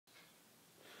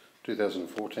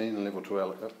2014 Level 2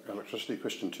 Electricity,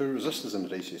 Question 2, resistors in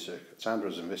the DC circuit. Sandra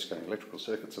is investigating electrical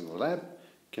circuits in the lab,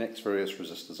 connects various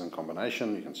resistors in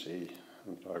combination, you can see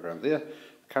the diagram there.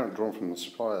 Current drawn from the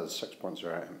supplier is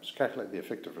 6.0 amps. Calculate the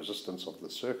effective resistance of the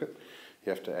circuit.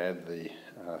 You have to add the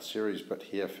series bit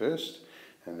here first,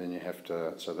 and then you have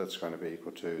to, so that's going to be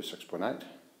equal to 6.8,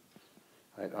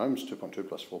 8 ohms, 2.2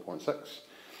 plus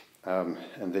 4.6,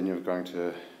 and then you're going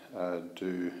to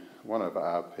do 1 over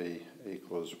RP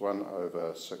equals 1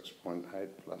 over 6.8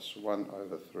 plus 1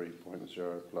 over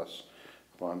 3.0 plus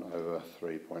 1 over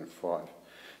 3.5.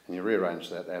 And you rearrange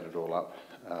that, add it all up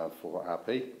for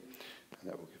RP, and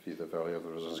that will give you the value of the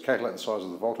resistance. Calculate the size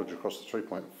of the voltage across the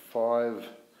 3.5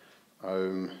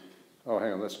 ohm. Oh,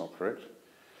 hang on, that's not correct.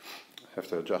 I have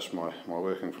to adjust my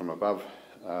working from above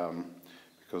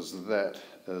because that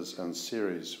is in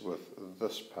series with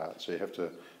this part. So you have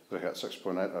to work out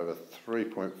 6.8 over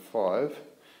 3.5.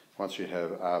 Once you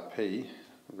have RP,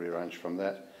 rearrange from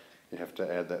that, you have to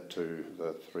add that to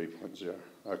the 3.0.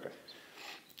 Okay.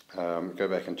 Go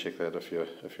back and check that if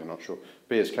you're not sure.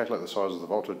 B is calculate the size of the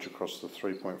voltage across the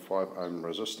 3.5 ohm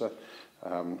resistor.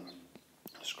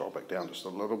 Scroll back down just a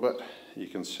little bit. You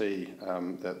can see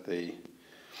that the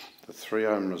 3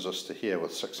 ohm resistor here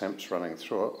with 6 amps running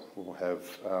through it will have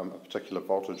a particular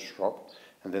voltage drop,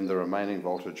 and then the remaining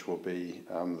voltage will be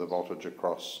the voltage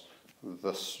across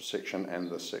this section and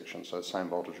this section, so same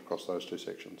voltage across those two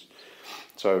sections.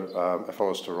 So if I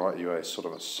was to write you a sort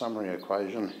of a summary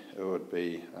equation, it would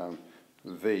be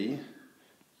V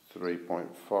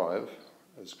 3.5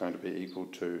 is going to be equal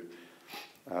to,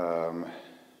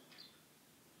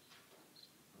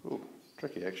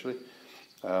 tricky actually,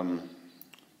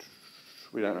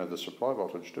 we don't know the supply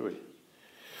voltage, do we?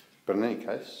 But in any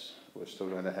case, we're still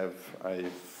going to have a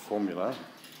formula.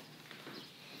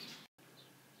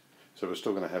 So we're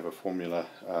still going to have a formula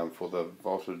for the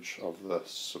voltage of the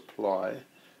supply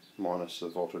minus the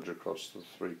voltage across the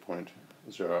 3.0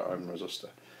 ohm resistor.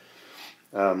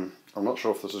 I'm not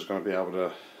sure if this is going to be able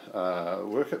to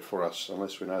work it for us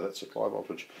unless we know that supply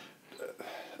voltage.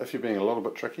 If you're being a little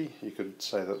bit tricky, you could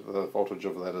say that the voltage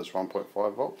of that is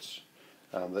 1.5 volts.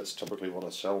 That's typically what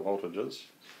a cell voltage is,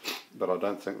 but I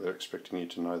don't think they're expecting you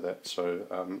to know that.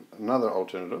 So another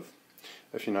alternative,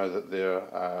 if you know that there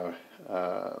are,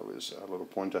 where's a little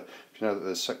pointer, if you know that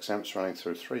there's 6 amps running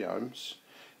through 3 ohms,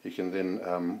 you can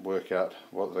then work out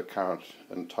what the current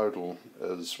in total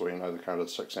is, where you know the current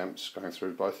is 6 amps going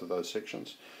through both of those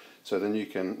sections. So then you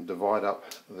can divide up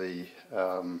the,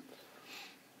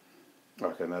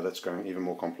 okay, now that's going even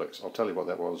more complex. I'll tell you what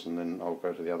that was and then I'll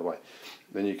go to the other way.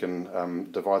 Then you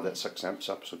can divide that 6 amps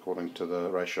up according to the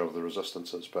ratio of the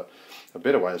resistances, but a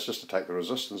better way is just to take the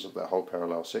resistance of that whole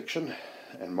parallel section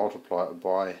and multiply it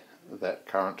by that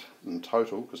current in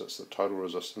total, because it's the total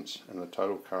resistance and the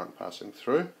total current passing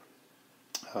through,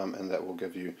 and that will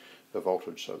give you the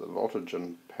voltage. So the voltage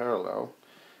in parallel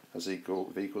is equal,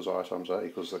 V equals I times R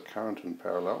equals the current in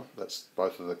parallel, that's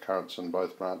both of the currents in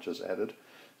both branches added,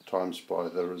 times by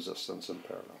the resistance in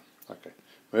parallel. Okay,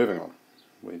 moving on.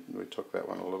 We took that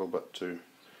one a little bit too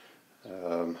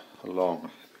long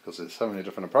because there's so many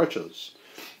different approaches.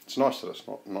 It's nice that it's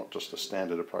not just a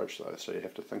standard approach though, so you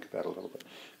have to think about it a little bit.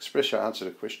 Express your answer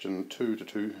to question 2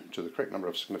 to the correct number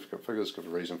of significant figures. Give a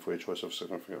reason for your choice of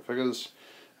significant figures.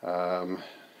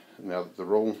 Now the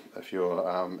rule, if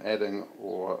you're adding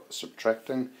or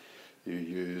subtracting, you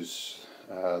use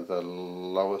the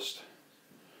lowest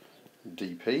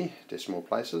dp, decimal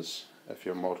places. If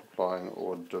you're multiplying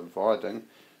or dividing,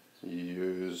 you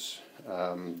use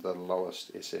the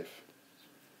lowest SF.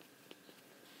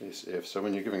 So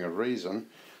when you're giving a reason,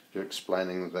 you're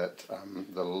explaining that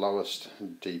the lowest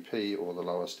dp or the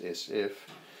lowest SF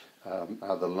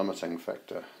are the limiting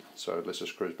factor. So let's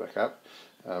just cruise back up.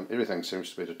 Everything seems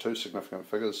to be to 2 significant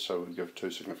figures, so we'll give 2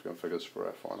 significant figures for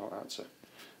our final answer.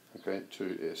 Okay,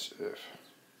 2SF.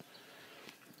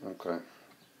 Okay.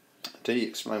 D,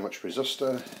 explain which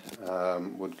resistor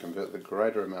would convert the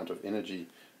greater amount of energy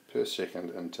per second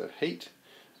into heat.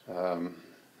 Again,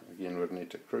 we'd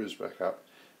need to cruise back up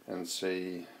and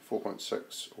see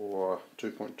 4.6 or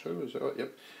 2.2, is that right?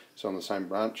 Yep, it's on the same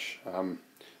branch.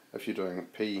 If you're doing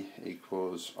P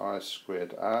equals I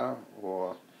squared R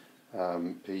or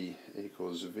P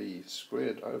equals V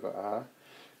squared over R,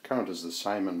 current is the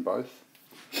same in both.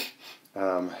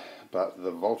 But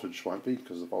the voltage won't be,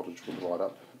 because the voltage will divide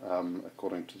up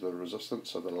according to the resistance,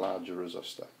 so the larger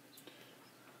resistor.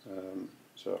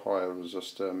 So higher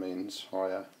resistor means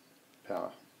higher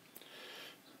power.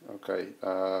 Okay,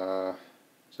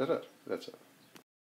 is that it? That's it.